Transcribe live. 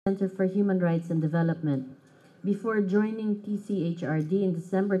Center for Human Rights and Development. Before joining TCHRD in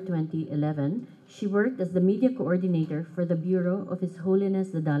December 2011, she worked as the media coordinator for the Bureau of His Holiness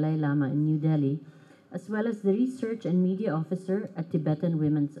the Dalai Lama in New Delhi, as well as the research and media officer at Tibetan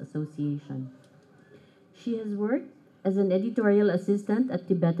Women's Association. She has worked as an editorial assistant at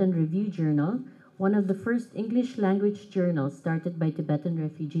Tibetan Review Journal, one of the first English language journals started by Tibetan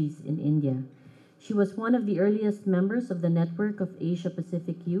refugees in India. She was one of the earliest members of the Network of Asia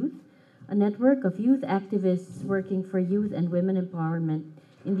Pacific Youth, a network of youth activists working for youth and women empowerment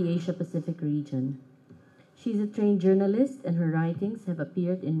in the Asia Pacific region. She is a trained journalist, and her writings have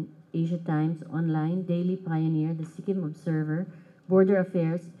appeared in Asia Times Online, Daily Pioneer, The Sikkim Observer, Border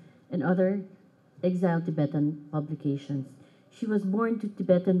Affairs, and other exiled Tibetan publications. She was born to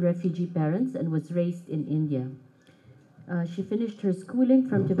Tibetan refugee parents and was raised in India. She finished her schooling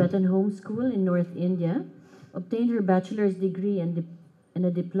from Tibetan Home School in North India, obtained her bachelor's degree and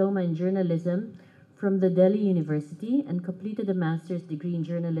a diploma in journalism from the Delhi University, and completed a master's degree in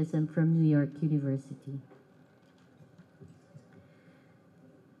journalism from New York University.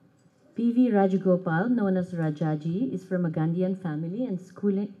 P.V. Rajagopal, known as Rajaji, is from a Gandhian family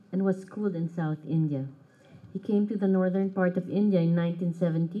and was schooled in South India. He came to the northern part of India in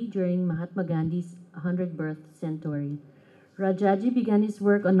 1970 during Mahatma Gandhi's 100th birth centenary. Rajaji began his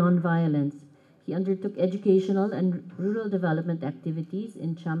work on nonviolence. He undertook educational and rural development activities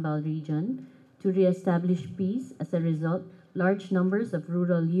in Chambal region to re-establish peace. As a result, large numbers of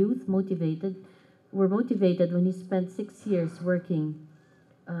rural youth were motivated when he spent 6 years working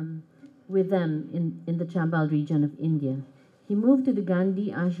with them in the Chambal region of India. He moved to the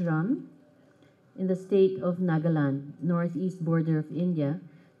Gandhi Ashram in the state of Nagaland, northeast border of India,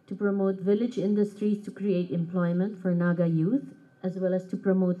 to promote village industries to create employment for Naga youth, as well as to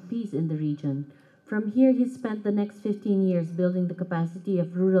promote peace in the region. From here, he spent the next 15 years building the capacity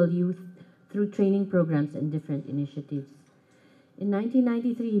of rural youth through training programs and different initiatives. In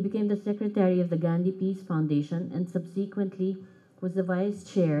 1993, he became the secretary of the Gandhi Peace Foundation and subsequently was the vice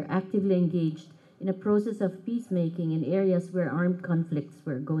chair, actively engaged in a process of peacemaking in areas where armed conflicts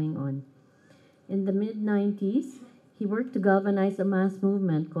were going on. In the mid-90s, he worked to galvanize a mass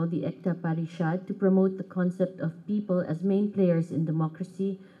movement called the Ekta Parishad to promote the concept of people as main players in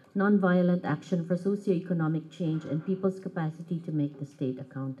democracy, nonviolent action for socio-economic change, and people's capacity to make the state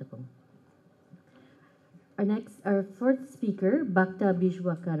accountable. Our fourth speaker, Bhakta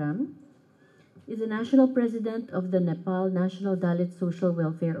Bishwakaram, is a national president of the Nepal National Dalit Social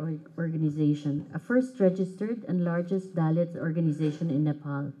Welfare Organization, a first registered and largest Dalit organization in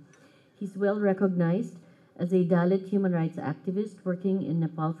Nepal. He's well recognized as a Dalit human rights activist working in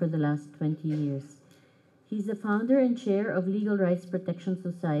Nepal for the last 20 years. He's the founder and chair of Legal Rights Protection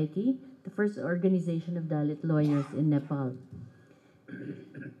Society, the first organization of Dalit lawyers in Nepal.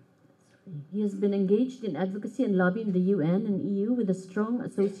 He has been engaged in advocacy and lobbying in the UN and EU with a strong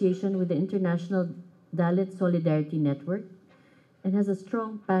association with the International Dalit Solidarity Network, and has a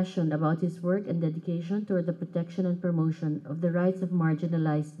strong passion about his work and dedication toward the protection and promotion of the rights of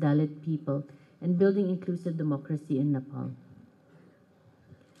marginalized Dalit people and building inclusive democracy in Nepal.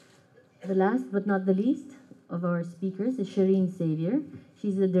 The last but not the least of our speakers is Sherine Xavier.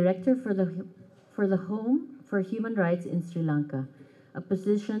 She's the director for the Home for Human Rights in Sri Lanka, a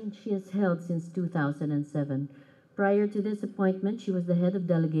position she has held since 2007. Prior to this appointment, she was the head of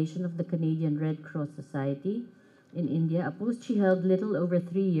delegation of the Canadian Red Cross Society in India, a post she held little over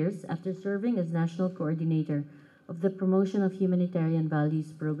 3 years after serving as national coordinator of the Promotion of Humanitarian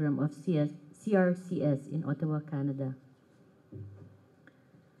Values program of CRCS in Ottawa, Canada.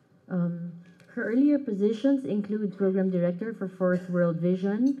 Her earlier positions include Program Director for Fourth World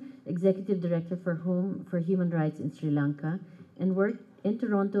Vision, Executive Director for Home for Human Rights in Sri Lanka, and worked in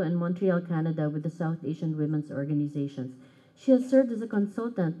Toronto and Montreal, Canada with the South Asian Women's Organizations. She has served as a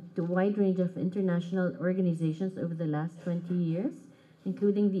consultant to a wide range of international organizations over the last 20 years,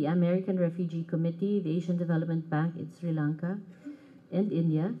 including the American Refugee Committee, the Asian Development Bank in Sri Lanka and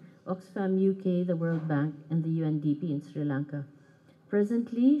India, Oxfam UK, the World Bank, and the UNDP in Sri Lanka.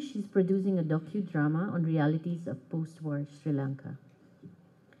 Presently, she's producing a docudrama on realities of post-war Sri Lanka.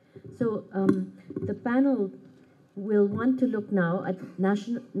 So the panel will want to look now at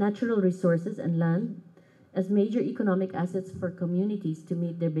natural resources and land as major economic assets for communities to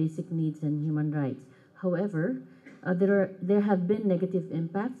meet their basic needs and human rights. However, there have been negative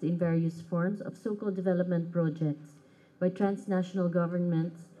impacts in various forms of so-called development projects by transnational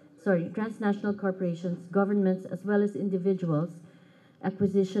corporations, governments, as well as individuals'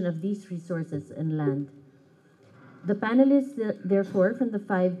 acquisition of these resources and land. The panelists, therefore, from the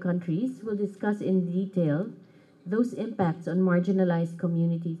 5 countries will discuss in detail those impacts on marginalized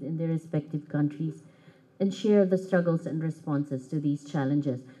communities in their respective countries, and share the struggles and responses to these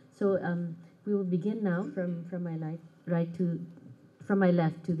challenges. So we will begin now from my from my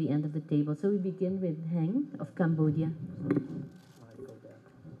left to the end of the table. So we begin with Heng of Cambodia.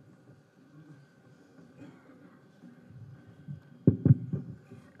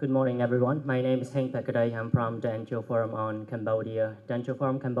 Good morning, everyone. My name is Heng Pheakdey. I'm from the NGO Forum on Cambodia. The NGO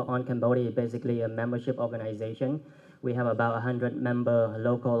Forum on Cambodia is basically a membership organization. We have about 100 member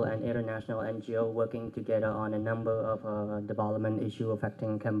local and international NGO working together on a number of development issues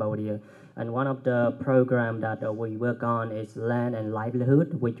affecting Cambodia. And one of the programs that we work on is land and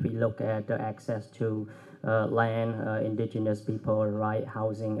livelihood, which we look at the access to land, indigenous people right,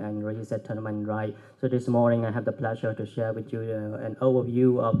 housing and resettlement right. So this morning I have the pleasure to share with you an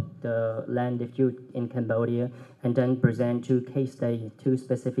overview of the land dispute in Cambodia, and then present two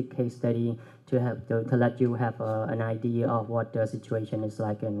specific case studies to let you have an idea of what the situation is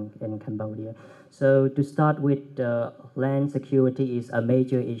like in Cambodia. So to start with, land security is a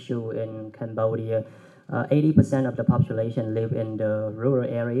major issue in Cambodia. 80% of the population live in the rural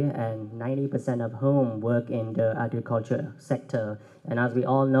area, and 90% of whom work in the agriculture sector. And as we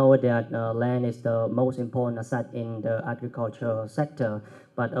all know that land is the most important asset in the agricultural sector.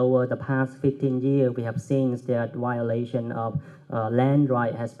 But over the past 15 years, we have seen that violation of land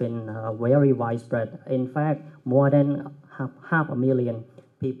right has been very widespread. In fact, more than half a million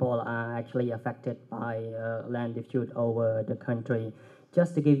people are actually affected by land dispute over the country.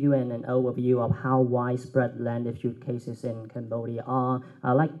 Just to give you an overview of how widespread land dispute cases in Cambodia are,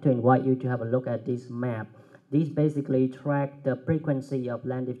 I'd like to invite you to have a look at this map. These basically track the frequency of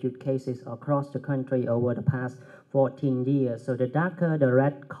land dispute cases across the country over the past 14 years. So the darker the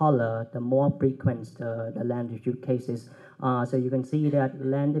red color, the more frequent the land dispute cases are. So you can see that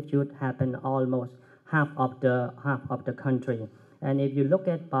land dispute happen almost half of the country. And if you look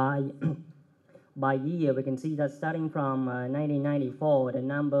at by year, we can see that starting from 1994, the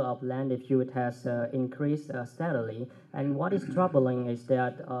number of land dispute has increased steadily. And what is troubling is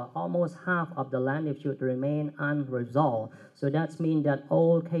that almost half of the land dispute remain unresolved. So that means that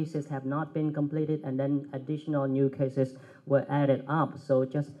all cases have not been completed, and then additional new cases were added up. So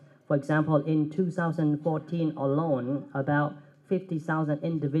just for example, in 2014 alone, about 50,000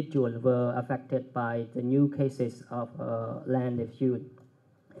 individuals were affected by the new cases of land dispute.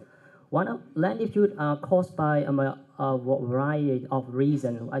 One of land disputes are caused by a variety of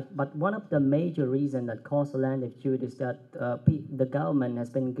reasons, but one of the major reasons that cause land dispute is that the government has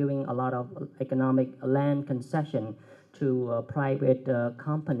been giving a lot of economic land concession to private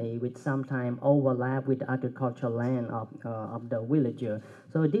company, which sometimes overlap with the agricultural land of the villager.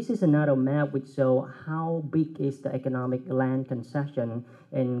 So this is another map which shows how big is the economic land concession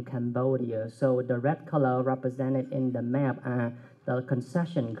in Cambodia. So the red color represented in the map are the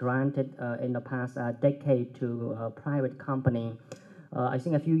concession granted in the past decade to a private company. I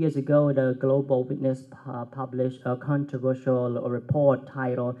think a few years ago, the Global Witness published a controversial report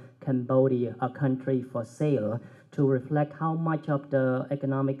titled Cambodia, a Country for Sale, to reflect how much of the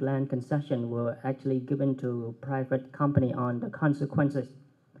economic land concession were actually given to private company on the consequences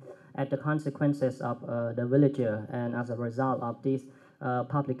of the villager. And as a result of this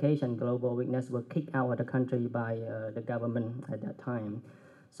publication, Global Witness were kicked out of the country by the government at that time.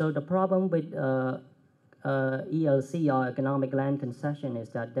 So the problem with ELC, or economic land concession, is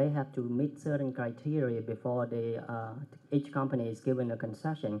that they have to meet certain criteria before each company is given a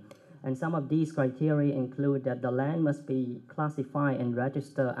concession. And some of these criteria include that the land must be classified and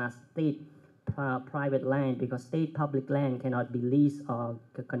registered as state private land, because state public land cannot be leased or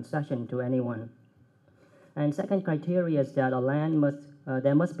concession to anyone. And second criteria is that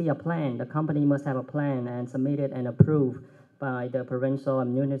there must be a plan. The company must have a plan and submitted and approved by the provincial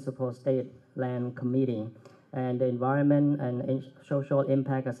and municipal state land committee. And the environment and social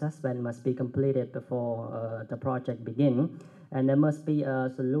impact assessment must be completed before the project begins. And there must be a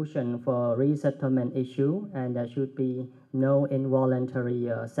solution for resettlement issue, and there should be no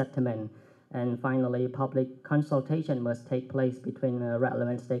involuntary settlement. And finally, public consultation must take place between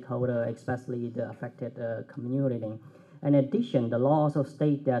relevant stakeholders, especially the affected community. In addition, the law also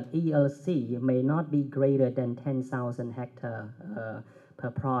states that ELC may not be greater than 10,000 hectares per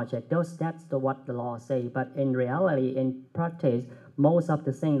project. That's what the law says. But in reality, in practice, most of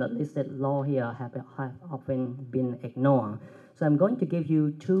the things that listed law here have often been ignored. So I'm going to give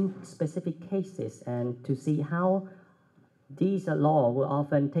you two specific cases and to see how these laws were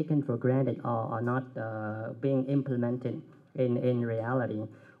often taken for granted or are not being implemented in reality.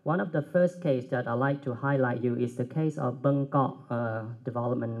 One of the first cases that I'd like to highlight you is the case of Bangkok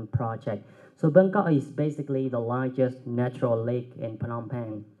development project. So Bangkok is basically the largest natural lake in Phnom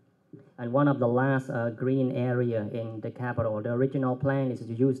Penh, and one of the last green area in the capital. The original plan is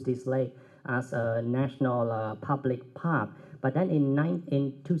to use this lake as a national public park. But then in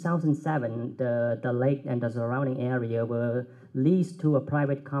 2007, the lake and the surrounding area were leased to a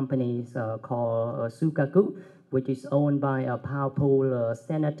private company called SEACA, which is owned by a powerful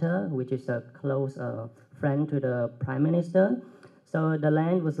senator, which is a close friend to the prime minister. So the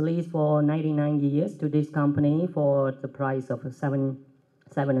land was leased for 99 years to this company for the price of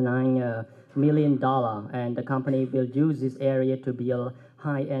 $79 million, and the company will use this area to build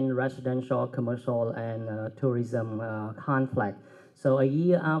high-end residential, commercial, and tourism complex. So a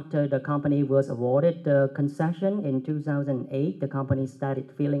year after the company was awarded the concession in 2008, the company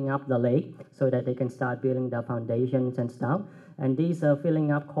started filling up the lake so that they can start building the foundations and stuff. And these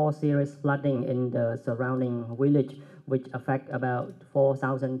filling up caused serious flooding in the surrounding village, which affect about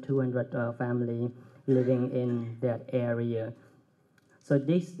 4,200 families living in that area. So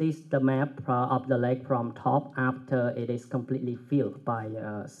this is the map of the lake from top after it is completely filled by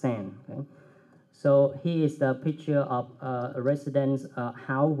sand. Okay? So here is the picture of a residence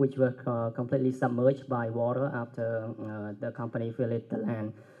house which were completely submerged by water after the company filled the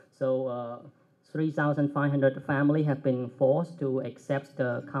land. So 3,500 families have been forced to accept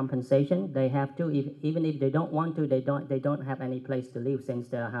the compensation. They have to, even if they don't want to, they don't have any place to live since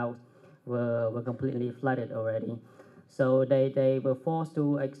their house were completely flooded already. So they were forced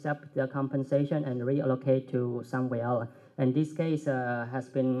to accept the compensation and reallocate to somewhere else. And this case has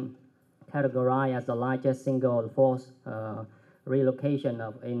been categorized as the largest single forced relocation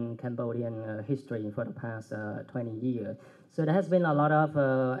in Cambodian history for the past 20 years. So there has been a lot of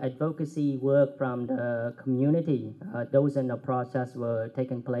advocacy work from the community. Dozens of protests were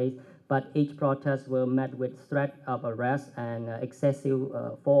taking place, but each protest were met with threat of arrest and excessive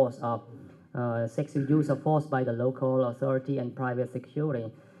force of sexual use of force by the local authority and private security.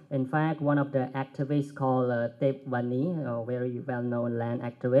 In fact, one of the activists called Tep Vani, a very well-known land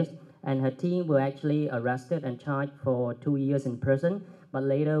activist, and her team were actually arrested and charged for 2 years in prison, but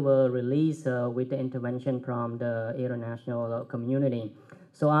later were released with the intervention from the international community.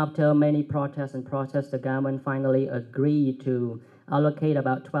 So after many protests, the government finally agreed to allocate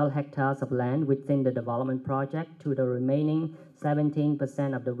about 12 hectares of land within the development project to the remaining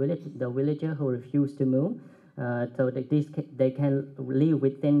 17% of the villagers who refused to move, so that they can live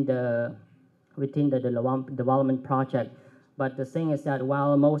within the development project. But the thing is that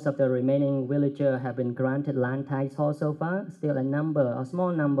while most of the remaining villagers have been granted land title so far, still a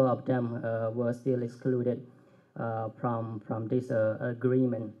small number of them were still excluded from this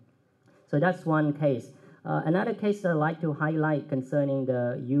agreement. So that's one case. Another case I'd like to highlight concerning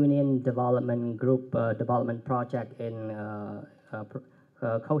the Union Development Group development project in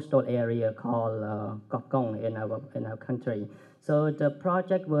coastal area called Kok Kong in our country. So the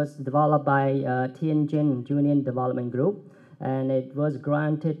project was developed by Tianjin Union Development Group, and it was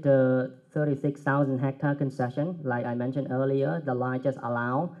granted 36,000 hectare concession. Like I mentioned earlier, the largest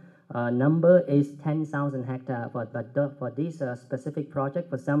allowed number is 10,000 hectares, but for this specific project,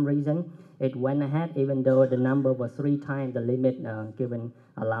 for some reason, it went ahead even though the number was 3 times the limit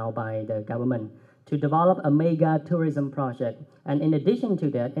allowed by the government, to develop a mega tourism project. And in addition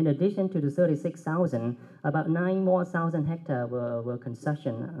to that, in addition to the 36,000, about 9,000 more hectares were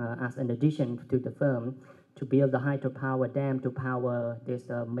concession as an addition to the firm to build the hydropower dam to power this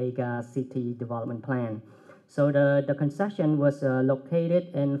mega city development plan. So the concession was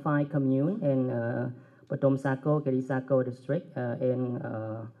located in 5 communes in Potom Sako, Kerisako district in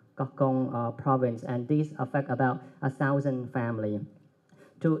Kok Kong province, and these affect about 1,000 families.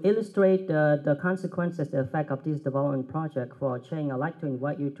 To illustrate the consequences, the effect of this development project for Tsering, I'd like to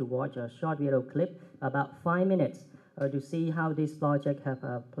invite you to watch a short video clip, about 5 minutes, to see how this project have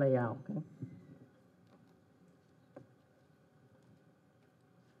played out. Okay?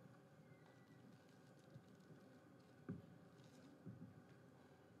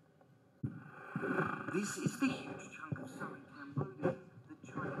 This is the huge chunk of southern Cambodia that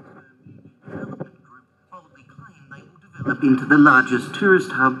China's Union Development Group boldly claim they will develop into the largest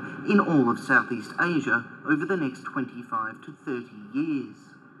tourist hub in all of Southeast Asia over the next 25 to 30 years.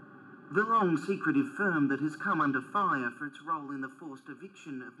 The long secretive firm that has come under fire for its role in the forced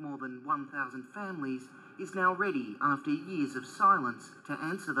eviction of more than 1,000 families is now ready, after years of silence, to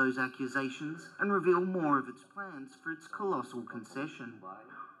answer those accusations and reveal more of its plans for its colossal concession.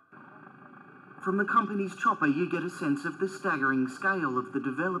 From the company's chopper, you get a sense of the staggering scale of the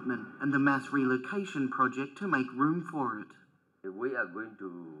development and the mass relocation project to make room for it. We are going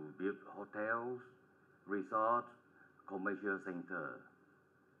to build hotels, resorts, commercial center,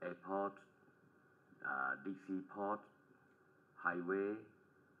 airport, DC port, highway,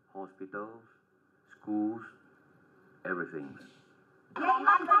 hospitals, schools, everything.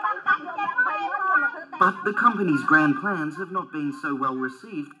 But the company's grand plans have not been so well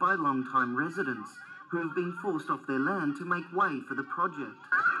received by long-time residents who have been forced off their land to make way for the project.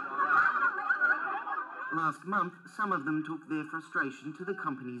 Last month, some of them took their frustration to the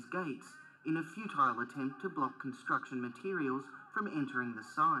company's gates in a futile attempt to block construction materials from entering the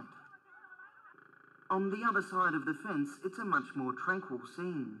site. On the other side of the fence, it's a much more tranquil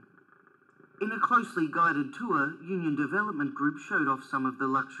scene. In a closely guided tour, Union Development Group showed off some of the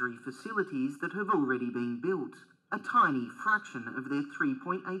luxury facilities that have already been built, a tiny fraction of their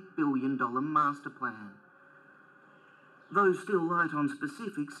 $3.8 billion master plan. Though still light on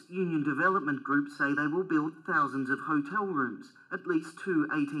specifics, Union Development Group say they will build thousands of hotel rooms, at least 2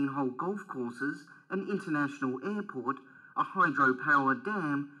 18-hole golf courses, an international airport, a hydro-powered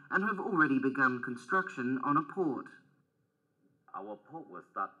dam, and have already begun construction on a port. Our port will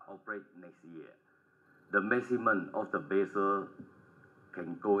start operate next year. The maximum of the vessel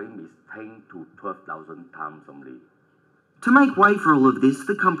can go in is 10 to 12,000 tons only. To make way for all of this,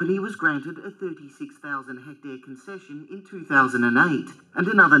 the company was granted a 36,000 hectare concession in 2008 and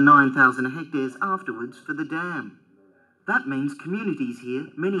another 9,000 hectares afterwards for the dam. That means communities here,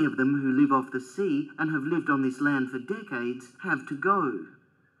 many of them who live off the sea and have lived on this land for decades, have to go.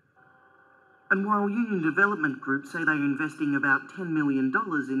 And while Union Development Group say they're investing about $10 million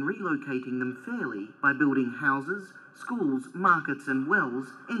in relocating them fairly by building houses, schools, markets and wells,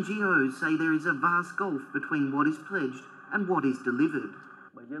 NGOs say there is a vast gulf between what is pledged and what is delivered.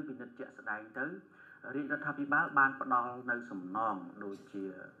 បើយើងពិនិត្យជាក់ស្ដែងទៅរាជរដ្ឋាភិបាលបានផ្ដល់នៅសំណងដូចជា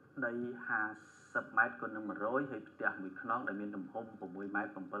ដី50ម៉ែត្រគុណនឹង100ហើយផ្ទះមួយខ្នងដែលមានទំហំ6ម៉ែត្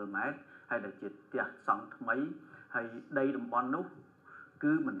រ7ម៉ែត្រហើយដែលជាផ្ទះសង់ថ្មីហើយដីតំបន់នោះ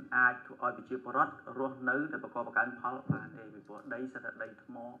គឺមិនអាចធ្វើឲ្យប្រជាពលរដ្ឋរស់នៅដែលប្រកបប្រកាន់ផលបានទេពីព្រោះដីសិតតែដី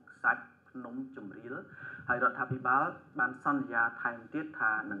ថ្មខ្សាច់ភ្នំជំរាលហើយរដ្ឋាភិបាលបានសន្យាថែមទៀត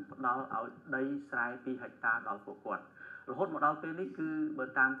ថានឹងផ្ដល់ឲ្យដីស្រែ2ហិកតាដល់ពួកគាត់ រហូតមកដល់ពេលនេះគឺបើ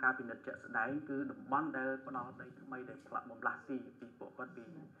តាមការពិនិត្យជាក់ស្ដែងគឺតំបន់ដែលផ្ដល់ដីថ្មីដែលផ្លាស់បំលាស់ទីពីពួកគាត់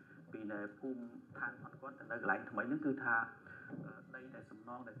ពីនៅភូមិឋានរបស់គាត់ទៅនៅកន្លែងថ្មីហ្នឹងគឺថាដីដែលសំណ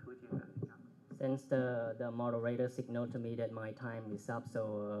ងដែលធ្វើជាកសិកម្ម Since the moderator signaled to me that my time is up, so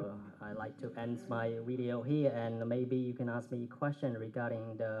I'd like to end my video here, and maybe you can ask me a question regarding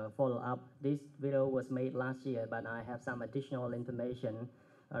the follow-up. This video was made last year, but I have some additional information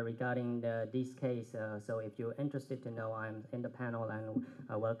regarding this case. So if you're interested to know, I'm in the panel and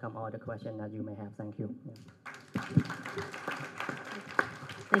I welcome all the questions that you may have. Thank you. Yeah.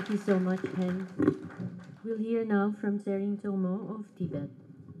 Thank you so much, Heng. We'll hear now from Tsering Tsomo of Tibet.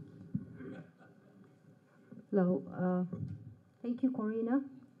 Hello. Thank you, Corinna.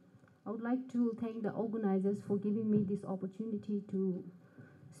 I would like to thank the organizers for giving me this opportunity to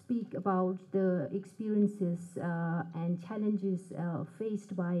speak about the experiences and challenges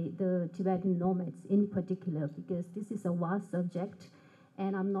faced by the Tibetan nomads in particular, because this is a vast subject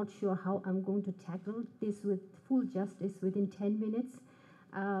and I'm not sure how I'm going to tackle this with full justice within 10 minutes.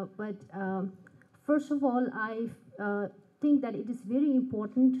 But first of all, I think that it is very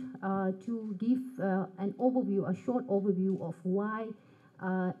important to give an overview, a short overview of why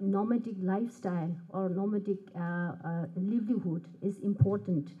nomadic lifestyle or nomadic livelihood is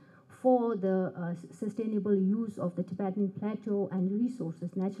important for the sustainable use of the Tibetan plateau and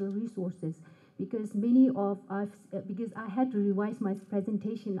resources, natural resources. Because many of us, because I had to revise my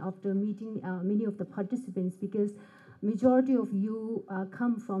presentation after meeting many of the participants, because majority of you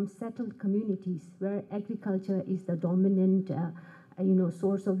come from settled communities where agriculture is the dominant,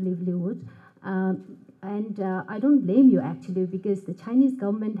 source of livelihood. And I don't blame you actually, because the Chinese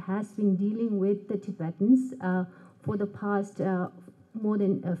government has been dealing with the Tibetans for the past more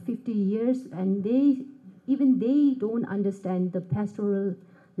than 50 years, and even they don't understand the pastoral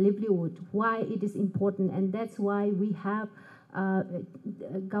livelihood, why it is important, and that's why we have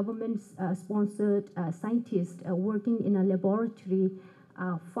government-sponsored scientists working in a laboratory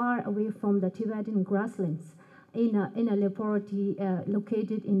far away from the Tibetan grasslands, in a laboratory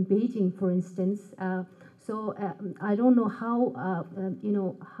located in Beijing, for instance. So I don't know how,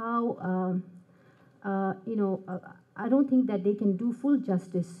 I don't think that they can do full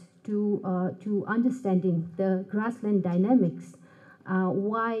justice to understanding the grassland dynamics.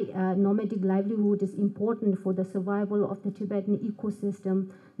 Why nomadic livelihood is important for the survival of the Tibetan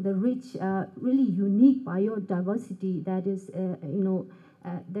ecosystem, the rich, really unique biodiversity that is,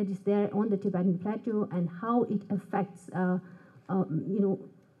 that is there on the Tibetan plateau, and how it affects,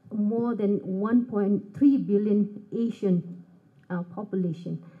 more than 1.3 billion Asian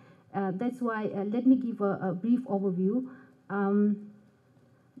population. That's why let me give a brief overview.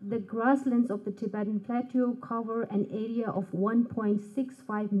 The grasslands of the Tibetan Plateau cover an area of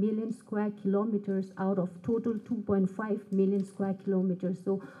 1.65 million square kilometers out of total 2.5 million square kilometers.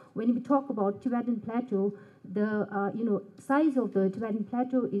 So when we talk about Tibetan Plateau, the size of the Tibetan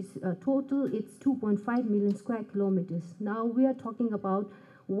Plateau is total, it's 2.5 million square kilometers. Now we are talking about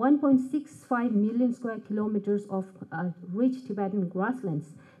 1.65 million square kilometers of rich Tibetan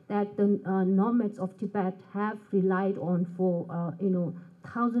grasslands that the nomads of Tibet have relied on for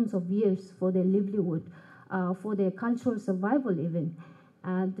thousands of years for their livelihood, for their cultural survival even.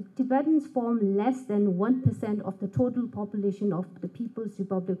 The Tibetans form less than 1% of the total population of the People's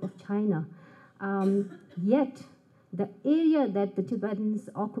Republic of China. Yet, the area that the Tibetans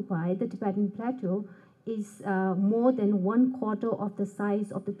occupy, the Tibetan Plateau, is more than 1/4 of the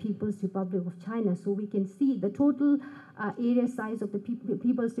size of the People's Republic of China. So we can see the total area size of the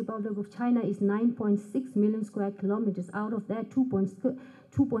People's Republic of China is 9.6 million square kilometers. Out of that,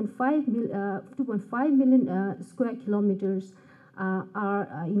 2.5 million square kilometers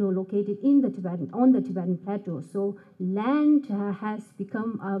are located in the on the Tibetan Plateau. So land has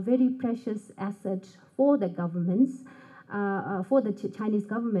become a very precious asset for the governments. For the Chinese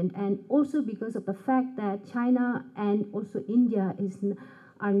government, and also because of the fact that China and also India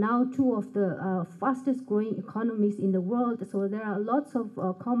are now two of the fastest growing economies in the world. So there are lots of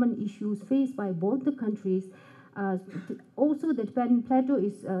common issues faced by both the countries. Also, the Tibetan Plateau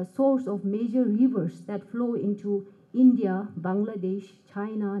is a source of major rivers that flow into India, Bangladesh,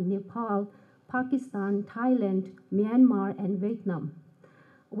 China, Nepal, Pakistan, Thailand, Myanmar, and Vietnam.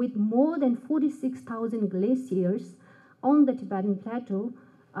 With more than 46,000 glaciers on the Tibetan Plateau,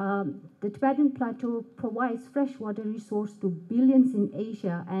 the Tibetan Plateau provides freshwater resource to billions in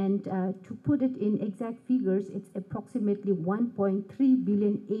Asia, and to put it in exact figures, it's approximately 1.3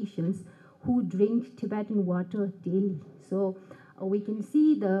 billion Asians who drink Tibetan water daily. So we can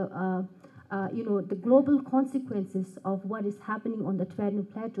see the global consequences of what is happening on the Tibetan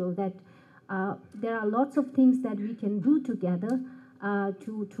Plateau, that there are lots of things that we can do together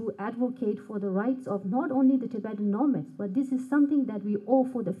to advocate for the rights of not only the Tibetan nomads, but this is something that we owe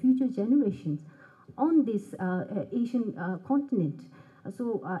for the future generations on this Asian continent.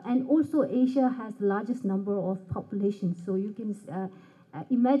 And also Asia has the largest number of populations. So you can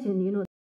imagine,